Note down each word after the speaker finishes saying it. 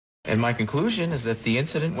And my conclusion is that the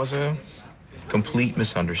incident was a complete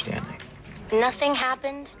misunderstanding. Nothing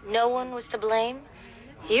happened? No one was to blame?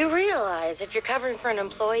 You realize if you're covering for an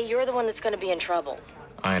employee, you're the one that's going to be in trouble.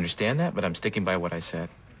 I understand that, but I'm sticking by what I said.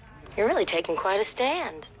 You're really taking quite a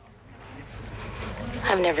stand.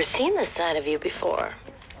 I've never seen this side of you before.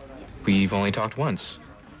 We've only talked once.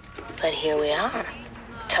 But here we are,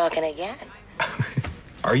 talking again.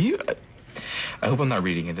 Are you... I hope I'm not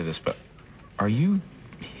reading into this, but are you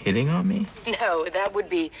hitting on me? No, that would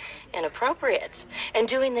be inappropriate. In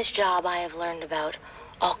doing this job, I have learned about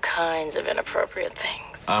all kinds of inappropriate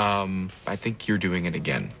things. I think you're doing it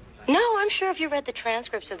again. No, I'm sure if you read the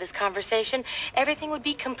transcripts of this conversation, everything would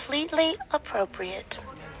be completely appropriate.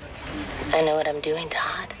 I know what I'm doing,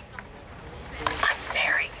 Todd. I'm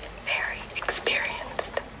very, very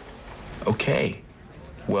experienced. Okay.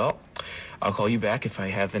 Well, I'll call you back if I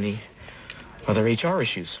have any other HR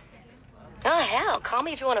issues. Oh, hell, call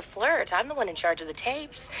me if you want to flirt. I'm the one in charge of the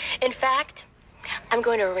tapes. In fact, I'm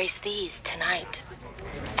going to erase these tonight.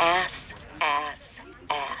 Ass, ass,